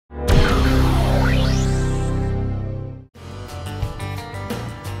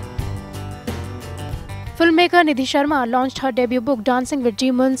Filmmaker Nidhie Sharma launched her debut book Dancing with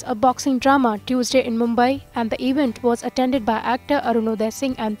Demons, a boxing drama, Tuesday in Mumbai, and the event was attended by actor Arunoday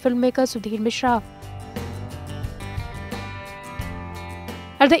Singh and filmmaker Sudhir Mishra.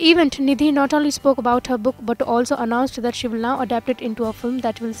 At the event, Nidhie not only spoke about her book but also announced that she will now adapt it into a film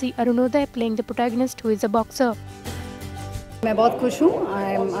that will see Arunoday playing the protagonist, who is a boxer. मैं बहुत खुश हूँ.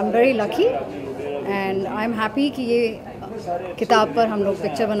 I'm very lucky and I'm happy कि ये किताब पर हम लोग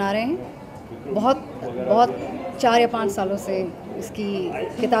पिक्चर बना रहे हैं. बहुत 4 या 5 सालों से इसकी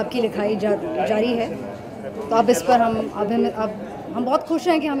किताब की लिखाई जारी है. तो अब इस पर हम बहुत खुश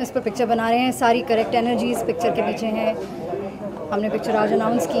हैं कि हम इस पर पिक्चर बना रहे हैं. सारी करेक्ट एनर्जीज पिक्चर के पीछे हैं. हमने पिक्चर आज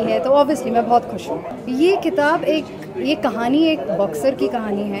अनाउंस की है, तो ऑब्वियसली मैं बहुत खुश हूँ. ये किताब ये कहानी एक बॉक्सर की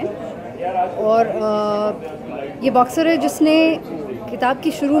कहानी है और ये बॉक्सर है जिसने किताब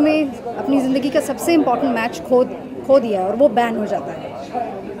की शुरू में अपनी ज़िंदगी का सबसे इम्पोर्टेंट मैच खो दिया और वो बैन हो जाता है.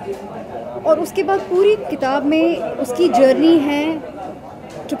 और उसके बाद पूरी किताब में उसकी जर्नी है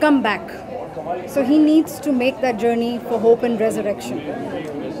to come back. So he needs to make that journey for hope and resurrection.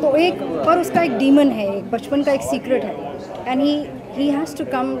 तो पर उसका एक डीमन है, एक बचपन का एक सीक्रेट है, and he has to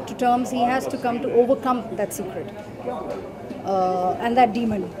come to terms, he has to come to overcome that secret and that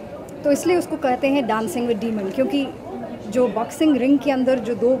demon. तो इसलिए उसको कहते हैं डांसिंग विद डीमन, क्योंकि जो बॉक्सिंग रिंग के अंदर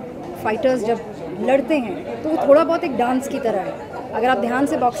जो 2 फाइटर्स जब लड़ते हैं तो वो थोड़ा बहुत एक डांस की तरह है. अगर आप ध्यान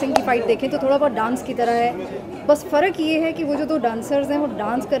से बॉक्सिंग की फ़ाइट देखें तो थोड़ा बहुत डांस की तरह है. बस फ़र्क ये है कि वो जो 2 डांसर्स हैं वो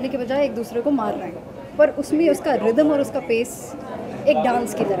डांस करने के बजाय एक दूसरे को मार रहे हैं, पर उसमें उसका रिदम और उसका पेस एक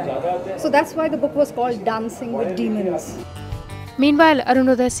डांस की तरह है. So that's why the book was called dancing with demons. Meanwhile,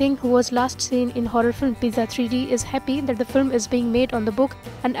 Arunoday Singh, who was last seen in horror film Pizza 3D, is happy that the film is being made on the book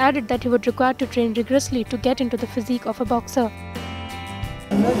and added that he would require to train rigorously to get into the physique of a boxer.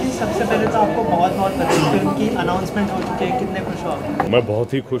 सबसे पहले तो आपको बहुत film की announcement हो चुकी है, कितने खुश हो आप? मैं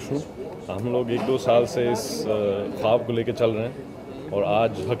बहुत ही खुश हूँ. हम लोग 1-2 साल से इस ख्वाब को लेकर चल रहे हैं और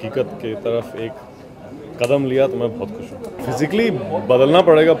आज हकीकत की तरफ एक कदम लिया, तो मैं बहुत खुश हूँ. फिजिकली बदलना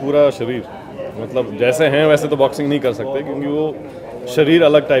पड़ेगा पूरा शरीर. मतलब जैसे हैं वैसे तो बॉक्सिंग नहीं कर सकते, क्योंकि वो शरीर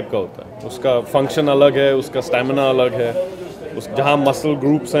अलग टाइप का होता है. उसका फंक्शन अलग है, उसका स्टैमिना अलग है, जहाँ मसल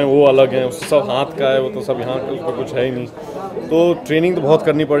ग्रुप्स हैं वो अलग हैं. उस सब हाथ का है, वो तो सब यहाँ का कुछ है ही नहीं. तो ट्रेनिंग तो बहुत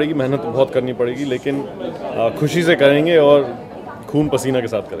करनी पड़ेगी, मेहनत तो बहुत करनी पड़ेगी, लेकिन खुशी से करेंगे और खून पसीना के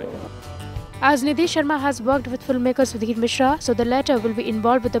साथ करेंगे. As Nidhie Sharma has worked with filmmaker Sudhir Mishra, so the latter will be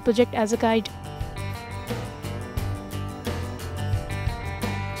involved with the project as a guide.